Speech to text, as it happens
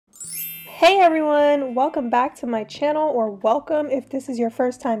Hey everyone, welcome back to my channel, or welcome if this is your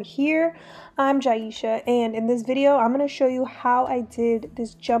first time here. I'm Jaisha, and in this video I'm going to show you how I did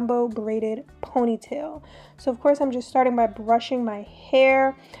this jumbo braided ponytail. So of course I'm just starting by brushing my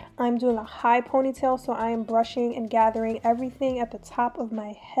hair. I'm doing a high ponytail, so I am brushing and gathering everything at the top of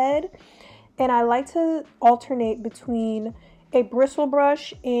my head. And I like to alternate between a bristle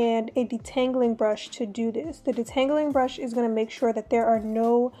brush and a detangling brush to do this. The detangling brush is going to make sure that there are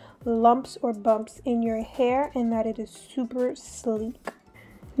no lumps or bumps in your hair and that it is super sleek.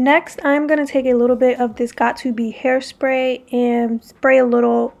 Next, I'm going to take a little bit of this Got To Be hairspray and spray a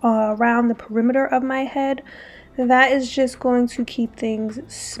little around the perimeter of my head. That is just going to keep things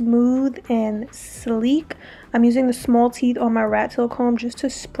smooth and sleek. I'm using the small teeth on my rat tail comb just to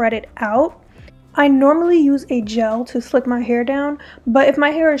spread it out. I normally use a gel to slick my hair down, but if my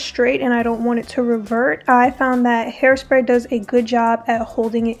hair is straight and I don't want it to revert, I found that hairspray does a good job at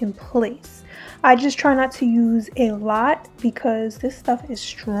holding it in place. I just try not to use a lot because this stuff is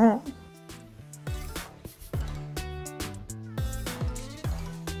strong.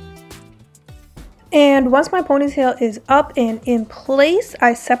 And once my ponytail is up and in place,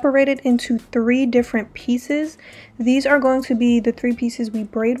 I separate it into 3 different pieces. These are going to be the 3 pieces we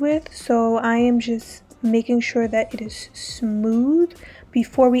braid with, so I am just making sure that it is smooth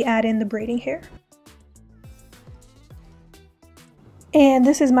before we add in the braiding hair. And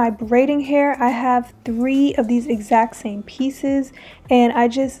this is my braiding hair. I have 3 of these exact same pieces, and I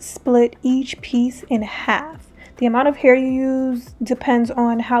just split each piece in half. The amount of hair you use depends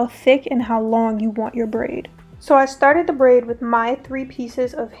on how thick and how long you want your braid. So I started the braid with my 3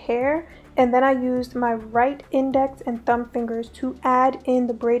 pieces of hair, and then I used my right index and thumb fingers to add in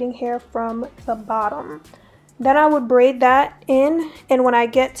the braiding hair from the bottom. Then I would braid that in, and when I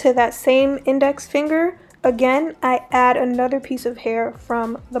get to that same index finger, again, I add another piece of hair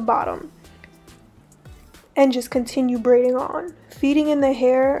from the bottom. And just continue braiding on. Feeding in the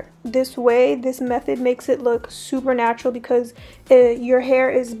hair this way, this method makes it look super natural because your hair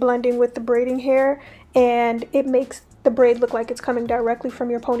is blending with the braiding hair, and it makes the braid look like it's coming directly from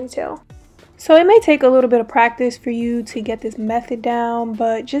your ponytail. So it may take a little bit of practice for you to get this method down,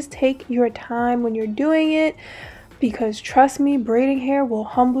 but just take your time when you're doing it, because trust me, braiding hair will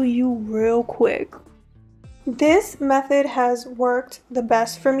humble you real quick. This method has worked the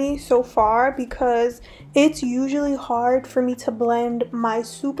best for me so far because it's usually hard for me to blend my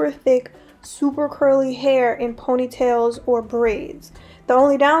super thick, super curly hair in ponytails or braids. The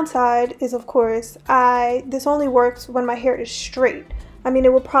only downside is, of course, this only works when my hair is straight. I mean,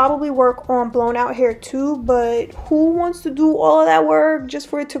 it would probably work on blown out hair too, but who wants to do all of that work just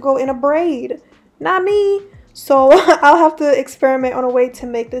for it to go in a braid? Not me. So I'll have to experiment on a way to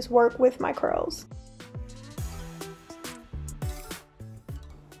make this work with my curls.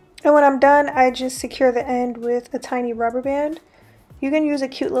 And when I'm done, I just secure the end with a tiny rubber band. You can use a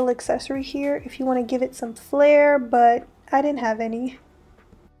cute little accessory here if you want to give it some flair, but I didn't have any.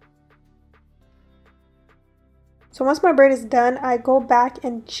 So once my braid is done, I go back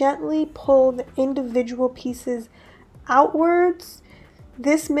and gently pull the individual pieces outwards.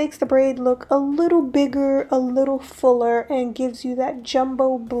 This makes the braid look a little bigger, a little fuller, and gives you that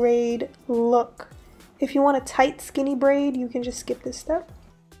jumbo braid look. If you want a tight, skinny braid, you can just skip this step.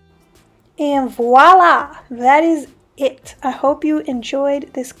 And voila, that is it. I hope you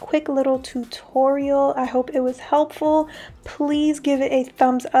enjoyed this quick little tutorial. I hope it was helpful. Please give it a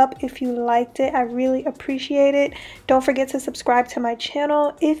thumbs up if you liked it. I really appreciate it. Don't forget to subscribe to my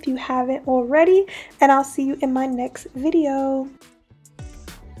channel if you haven't already, and I'll see you in my next video.